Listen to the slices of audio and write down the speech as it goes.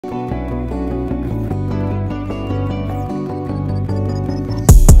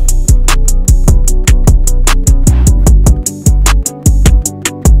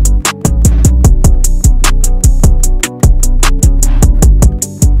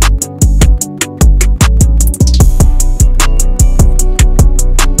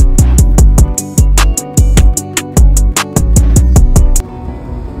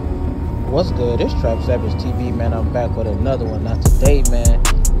Savage TV, man. I'm back with another one. Not today, man.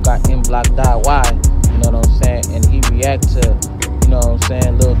 We got M Block Die Y, you know what I'm saying? And he react to, you know what I'm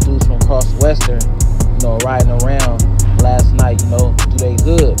saying, Lil Deuce from Cross Western, you know, riding around last night, you know, do they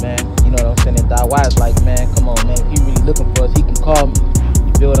good, man. You know what I'm saying? And Die Y is like, man, come on, man. If he really looking for us, he can call me.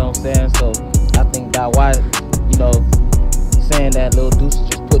 You feel what I'm saying? So I think Die Y, you know, saying that Lil Deuce is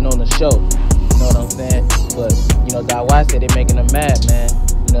just putting on the show. You know what I'm saying? But, you know, Die Y said they're making him mad, man.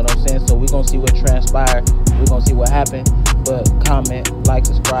 You know what I'm saying? So we're going to see what transpired. We're going to see what happened. But comment, like,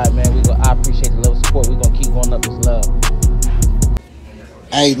 subscribe, man. I appreciate the love and support. We're going to keep going up this love.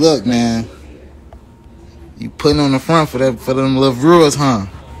 Hey, look, man. You putting on the front for them little viewers, huh?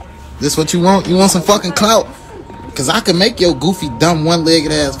 This what you want? You want some fucking clout? Because I can make your goofy, dumb,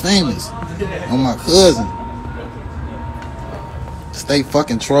 one-legged ass famous. On my cousin. Stay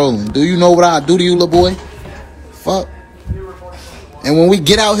fucking trolling. Do you know what I do to you, little boy? Fuck. And when we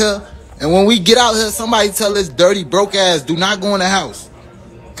get out here, somebody tell this dirty, broke ass, do not go in the house.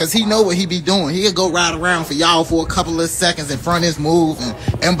 Cause he know what he be doing. He'll go ride around for y'all for a couple of seconds in front of his move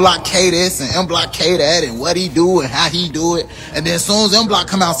and blockade this and blockade that and what he do and how he do it. And then as soon as M-Block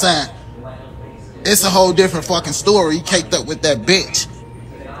come outside, it's a whole different fucking story. He caked up with that bitch.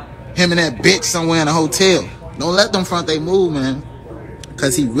 Him and that bitch somewhere in a hotel. Don't let them front they move, man.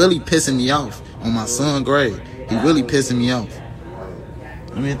 Cause he really pissing me off on my son's grave. He really pissing me off.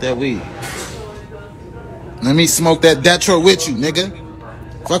 Let me hit that weed. Let me smoke that Detroit with you, nigga.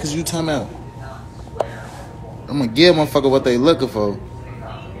 Fuck is you talking about? I'm gonna give motherfucker what they looking for.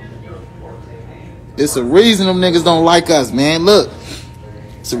 It's a reason them niggas don't like us, man. Look.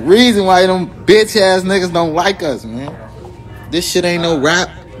 It's a reason why them bitch ass niggas don't like us, man. This shit ain't no rap.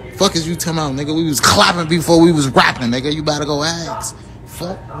 Fuck is you talking about, nigga? We was clapping before we was rapping, nigga. You better go ask.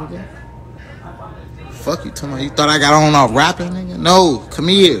 Fuck, nigga. Fuck you talking about? You thought I got on off rapping, nigga? No, come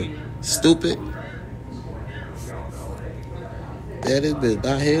here, stupid. That is bitch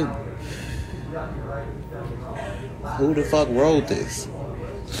out here. Who the fuck wrote this?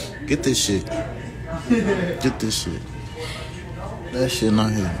 Get this shit. Get this shit. That shit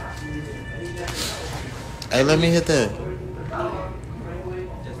not here. Hey, let me hit that.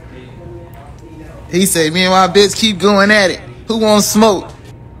 He said, me and my bitch keep going at it. Who wants smoke?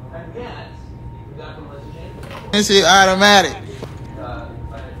 This shit automatic.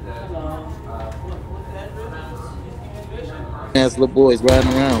 Ass little boys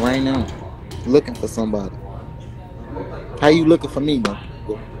riding around right now, looking for somebody. How you looking for me, man?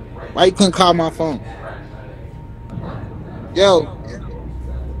 Why you couldn't call my phone? Yo,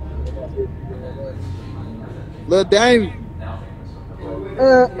 Lil Dame.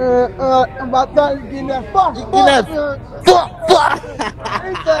 I'm about to get in that fuck.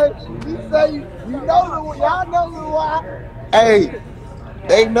 He say, you know the one, y'all know the one. Hey,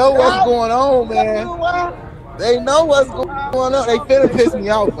 they know what's going on, man. They know what's going on. They finna piss me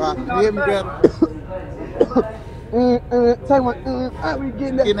off, bro. You hear me, brother? Take my, we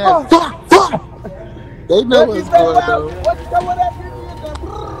getting that fuck. They know what's going on. What you know what that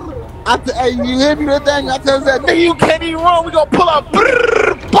is? Hey, you hear me? That thing I tell you that, nigga, you can't even run. We gonna pull up.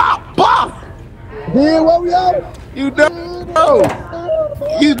 Pop, pop. Then what we up? You know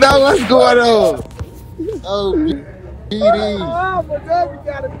what's going on. Oh, BD. But then you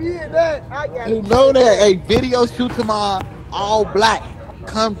gotta be in that. You know that. Hey, video shoot tomorrow, all black.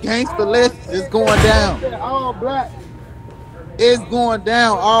 Come gangster list, it's going down. All black. It's going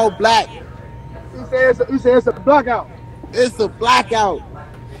down, all black. He said it's a blackout. It's a blackout.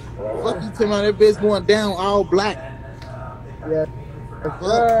 Fuck you talking about that bitch going down, all black. Yeah.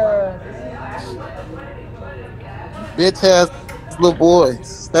 Bitch ass little boys.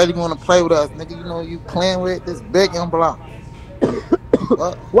 Steady wanna play with us, nigga. You know you playing with this big M-Block.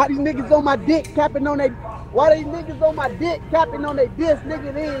 Why these niggas on my dick capping on they? Why these niggas on my dick capping on they disc,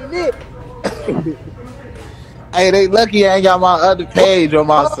 nigga? They ain't it. Hey, they lucky I ain't got my other page on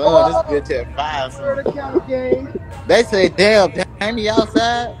my son. This bitch at 5. They say, damn, Dammy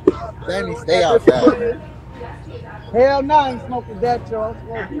outside? Dammy stay outside, man. Hell no, I ain't smoking that, y'all.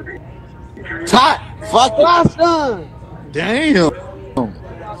 Tot, fuck it. Done. Damn.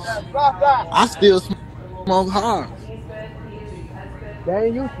 I still smoke hard.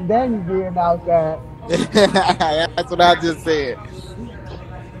 Damn, you being outside. That's what I just said.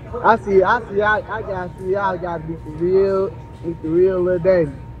 I gotta see y'all gotta be the real Lil Deuce.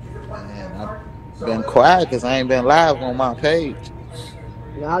 Man, I've been quiet because I ain't been live on my page.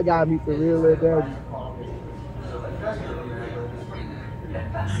 Yeah, I gotta meet the real Lil Deuce.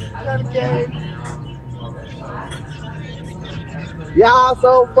 Y'all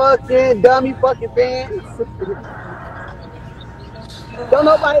so fucking dummy fucking fans. Don't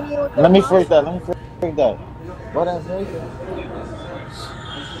nobody live with Let me freak that. that. What that nigga?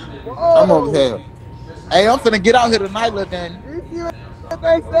 I'm over Whoa! here. Hey, I'm finna get out here tonight, little Danny. You see what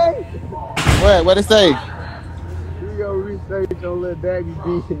they say? What it say? We go research on Lil Daddy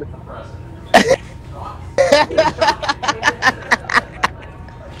B.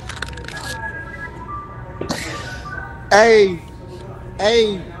 Hey,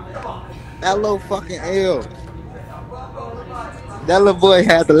 hey, that little fucking L. That little boy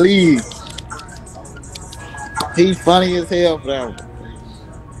had to leave. He funny as hell, bro.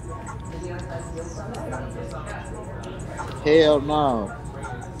 Hell no.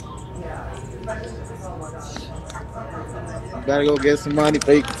 You better go get some money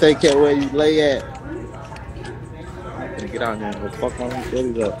so you can take care of where you lay at. I'm gonna get out here and go fuck on these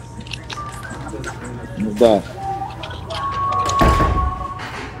shitties up. I'm back.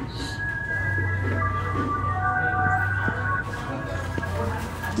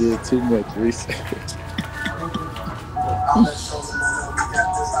 Did too much research.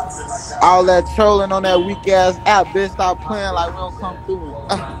 All that trolling on that weak ass app, bitch. Stop playing like we don't come through.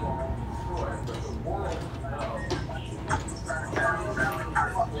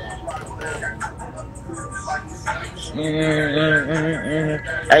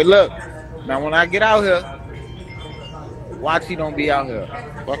 Hey, look. Now when I get out here, watch he don't be out here.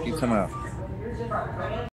 Fuck you, come out.